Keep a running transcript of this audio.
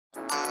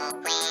Hi,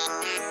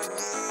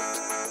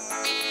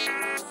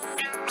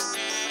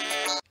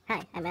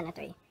 I'm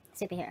Anna3,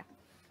 superhero,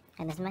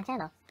 and this is my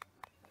channel.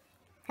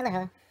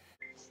 Hello.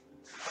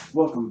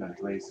 Welcome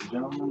back, ladies and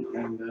gentlemen,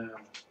 and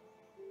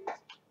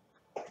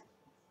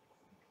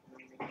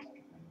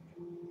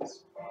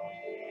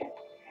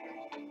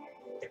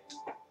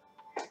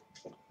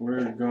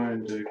we're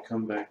going to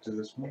come back to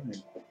this mine.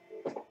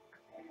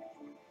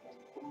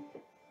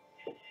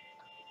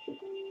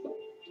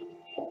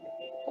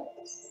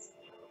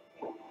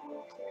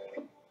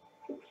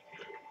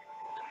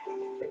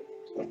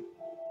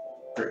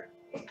 Great,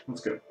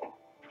 let's go.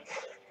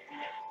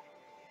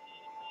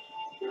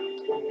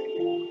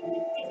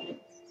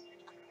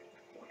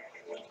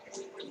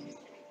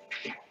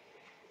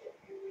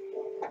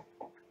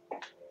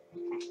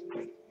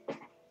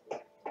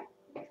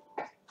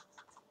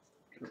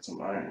 Got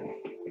some iron.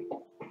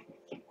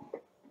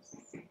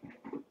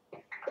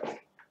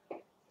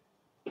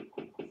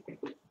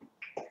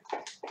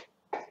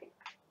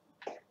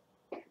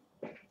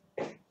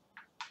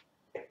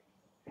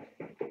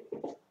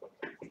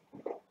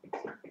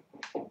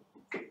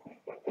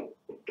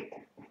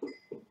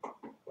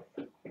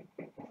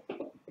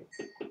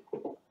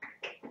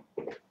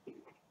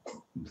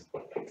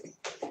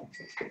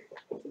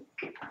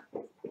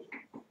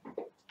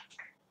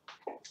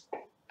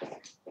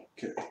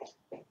 Okay.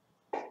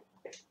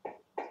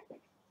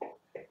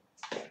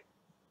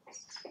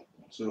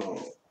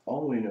 So,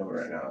 all we know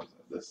right now is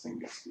that this thing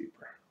gets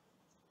deeper.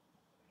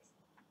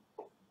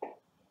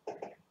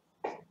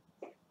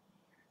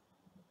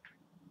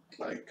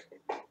 Like,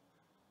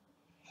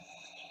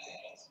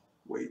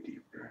 way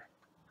deeper.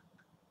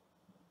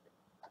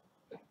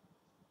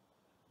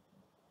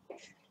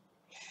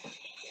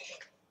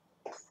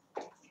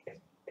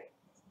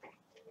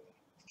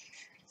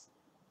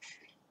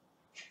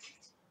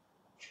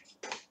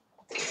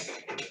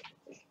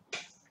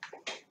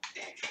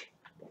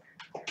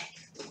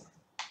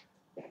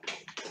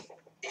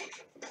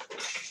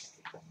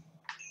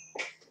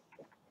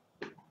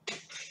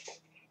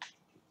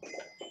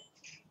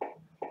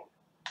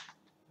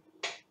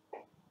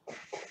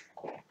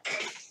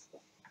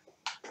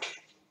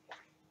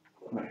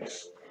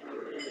 Nice.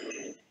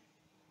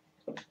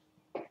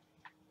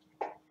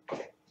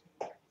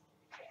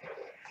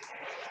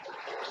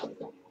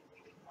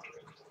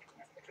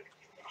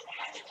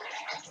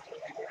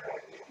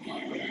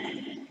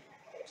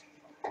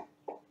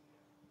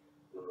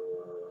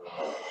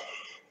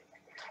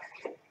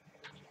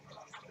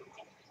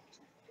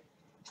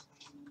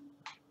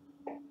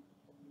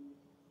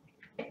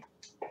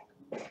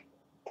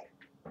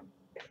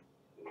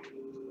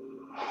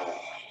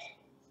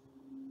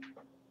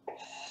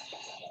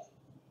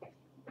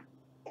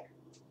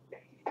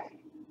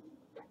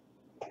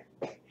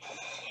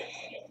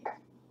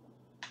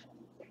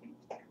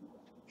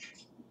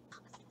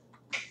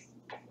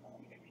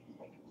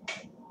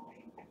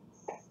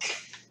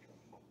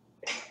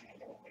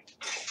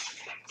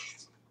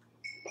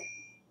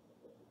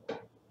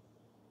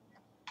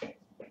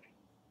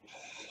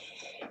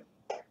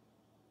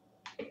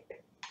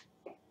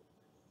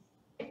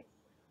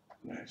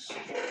 Nice.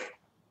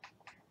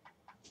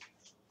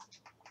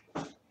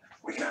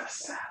 We gotta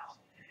settle.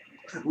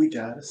 We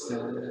gotta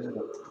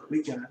settle.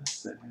 We gotta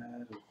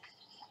settle.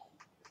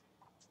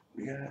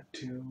 We got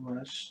too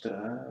much stuff.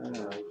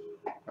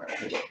 Alright,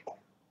 hold up.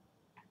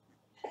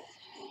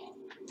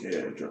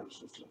 Yeah, drop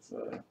some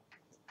stuff.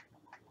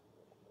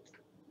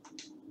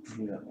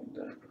 You don't need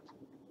that.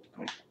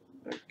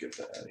 Get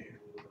that out of here.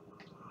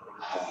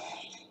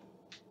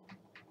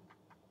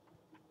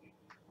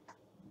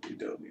 You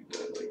don't need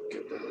that. Like,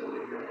 get that out of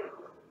here.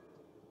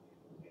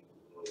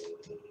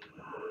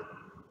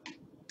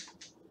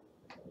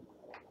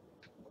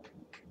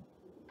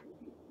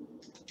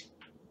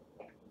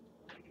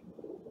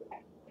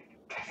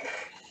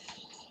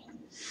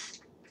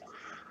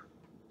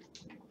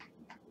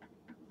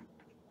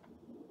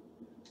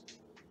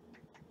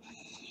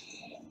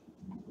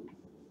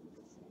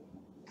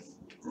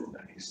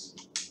 Nice.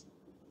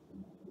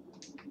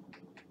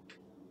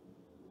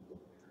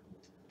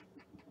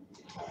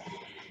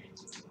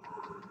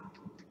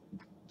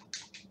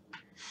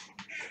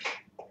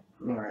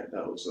 Alright,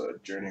 that was a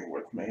journey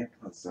worth made.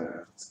 Let's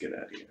get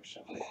out of here,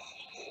 shall we?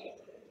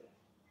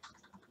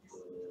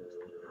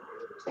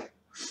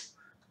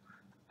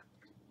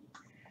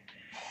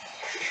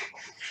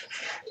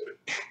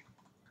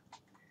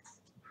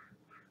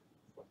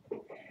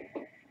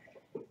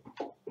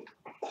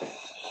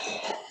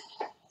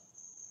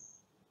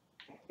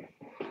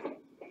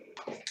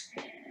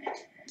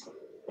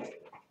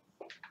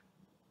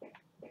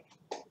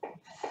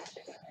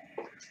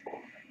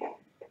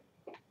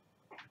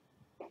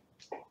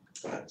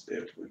 That's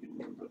if we can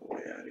move the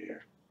way out of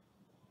here.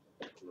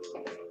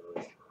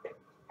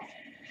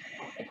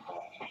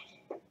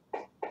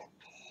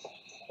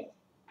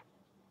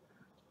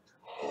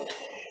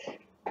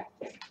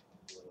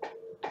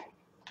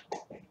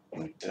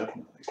 We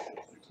definitely feel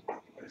like the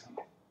right way.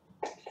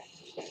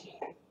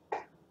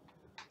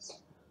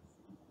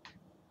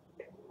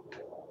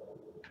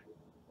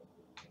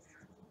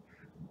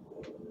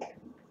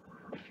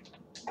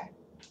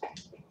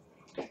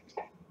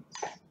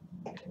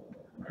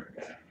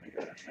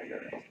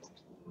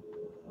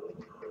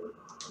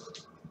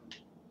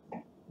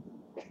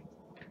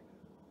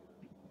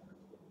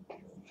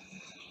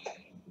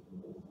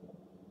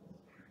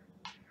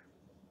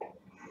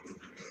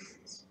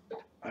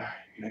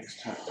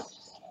 next time.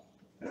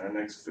 In our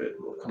next vid,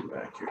 we'll come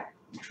back here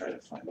and try to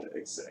find the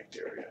exact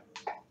area.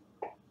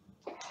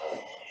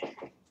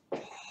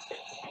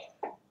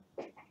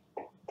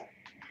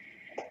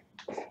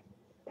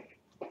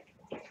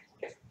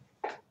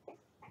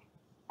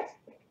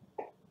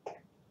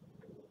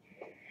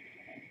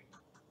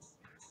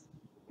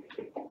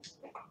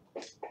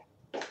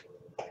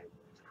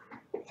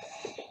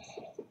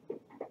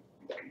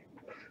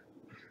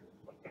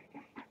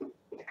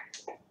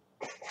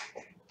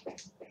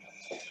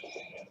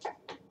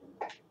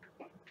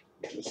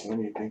 Just when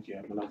you think you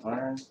have enough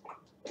iron,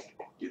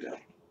 you don't.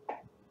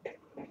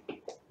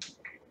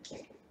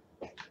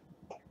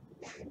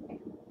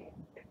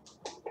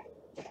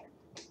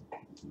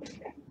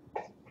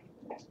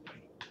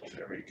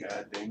 Every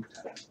goddamn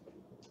time.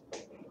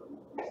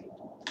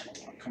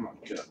 Oh, come on,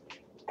 get up.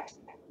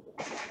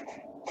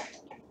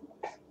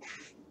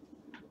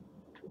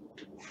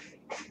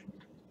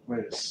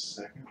 Wait a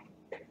second.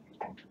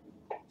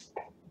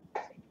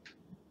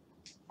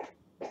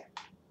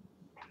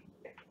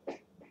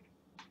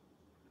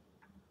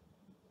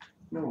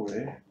 No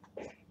way.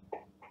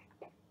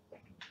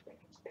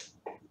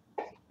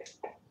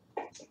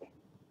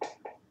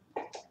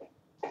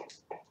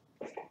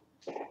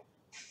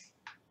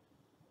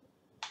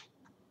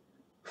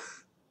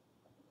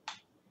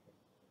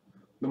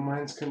 The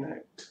mines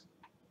connect.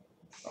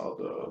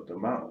 Although the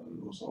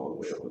mountain was all the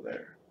way over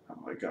there. How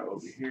I got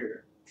over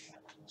here.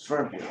 It's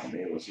far beyond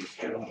me. It was just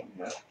get on.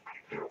 Yeah.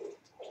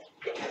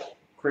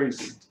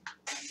 Crazy.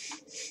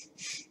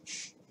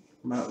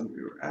 The mountain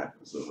we were at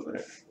was over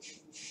there.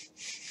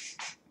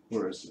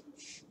 Where is it?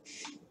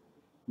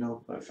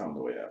 Nope, I found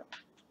the way out.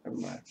 Never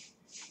mind.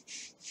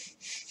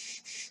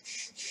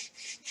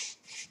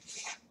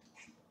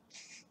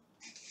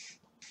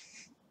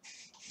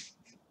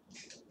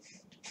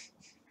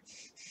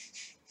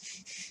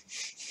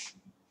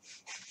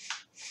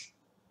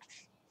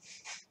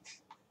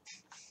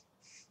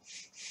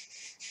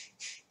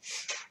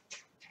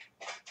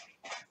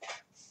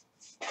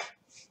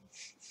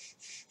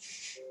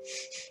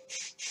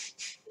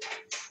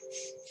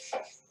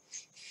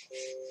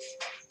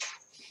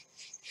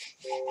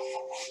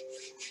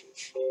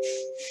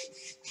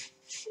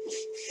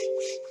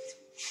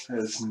 That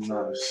is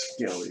not a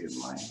skelly in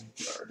my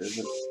yard, is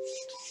it?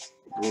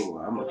 Ooh,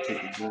 I'm gonna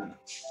take his in.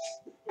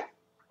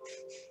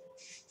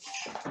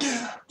 Get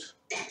out!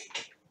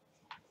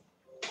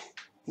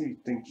 Who do you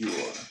think you are?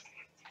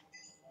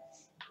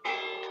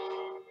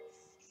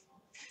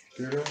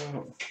 Get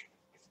out!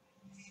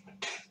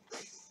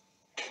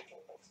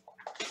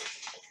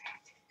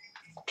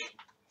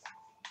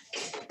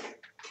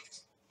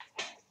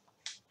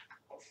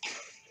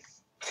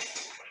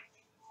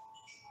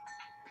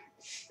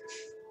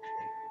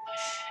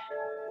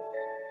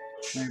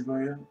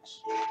 Anybody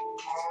else?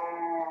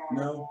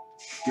 No?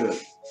 Good.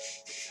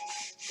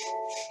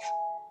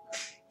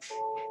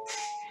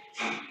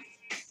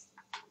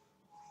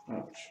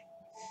 Ouch.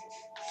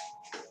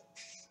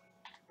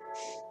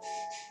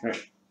 Hey,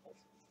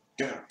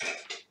 get out.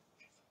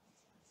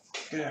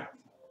 Get out.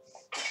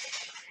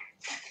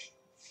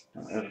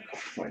 Don't ever come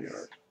to my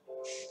yard.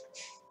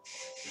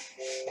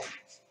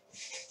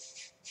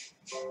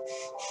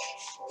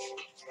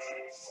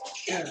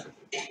 Get out.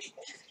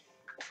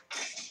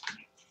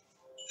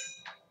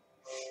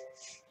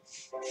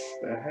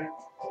 The heck?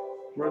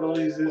 Where'd all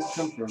these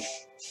come from?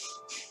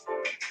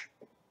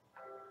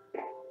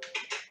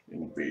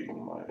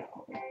 Invading my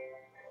home.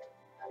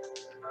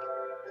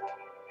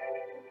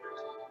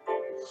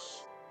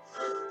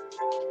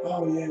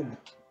 Oh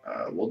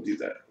yeah. We'll do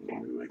that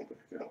when we wake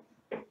back up.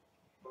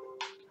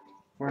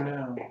 For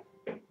now.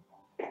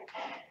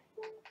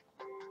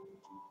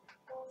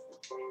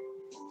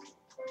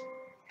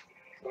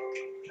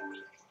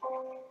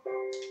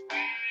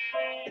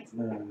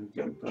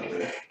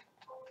 Gunpowder.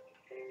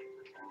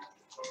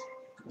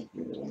 Okay,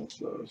 one of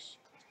those.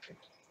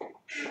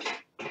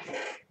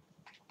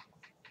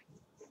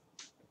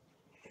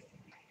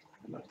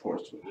 And of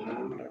course with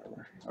diamond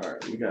armor.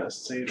 Alright, we got a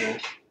sable.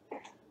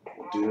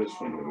 We'll do this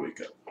when we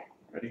wake up.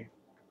 Ready?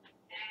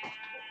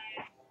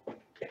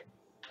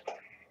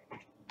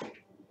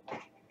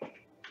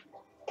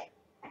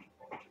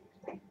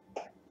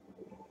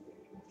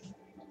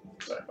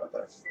 Sorry about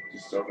that.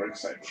 Just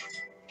overexcited.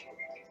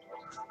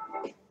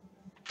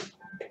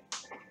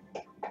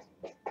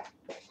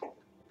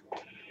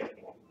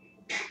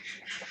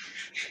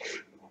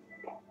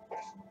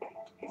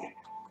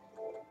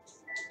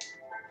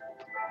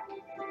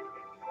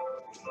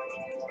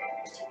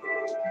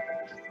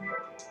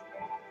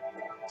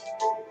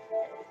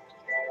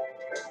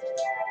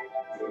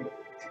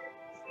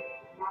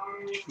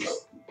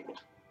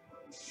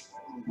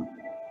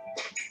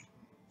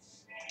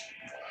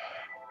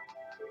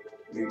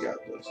 We got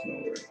this, no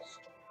worries.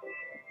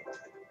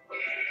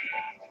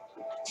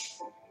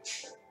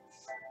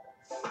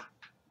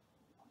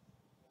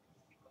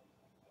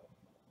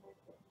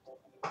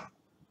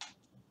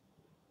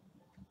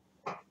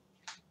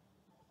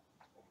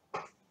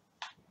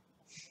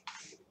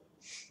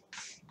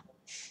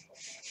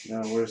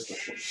 Now where's the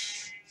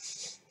horse?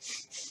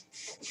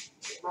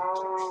 The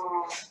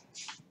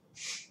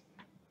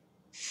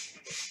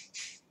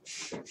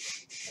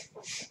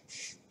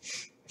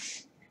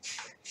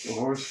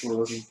horse we're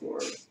looking for.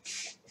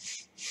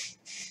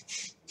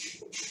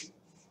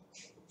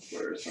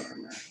 Where's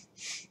armor?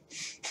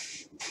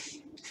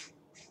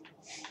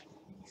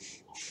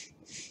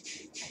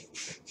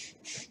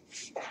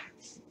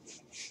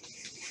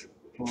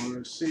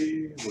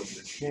 Horsey, where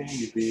can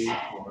you be,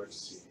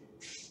 horsey?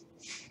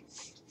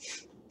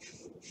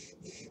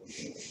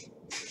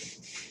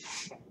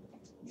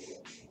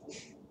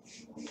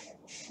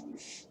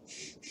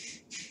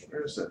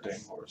 Where's that dang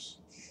horse?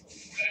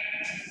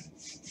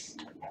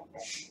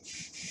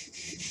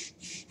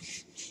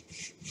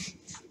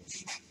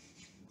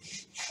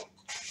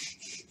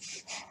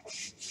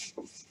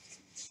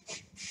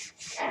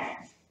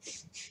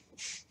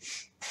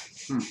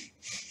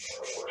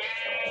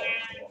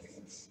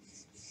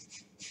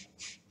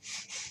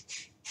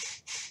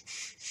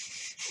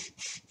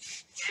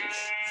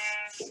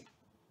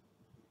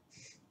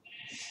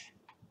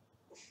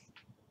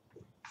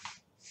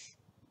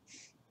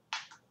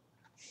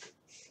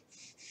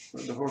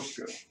 Where'd the horse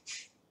go?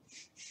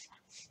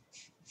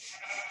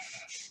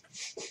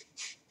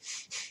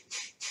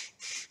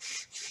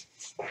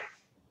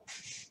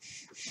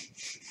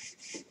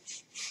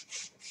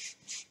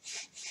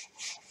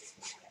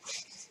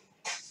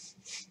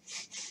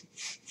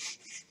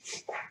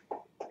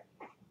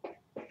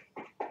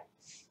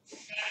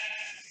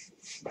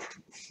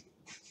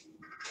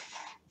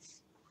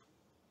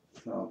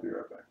 I'll be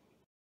right back.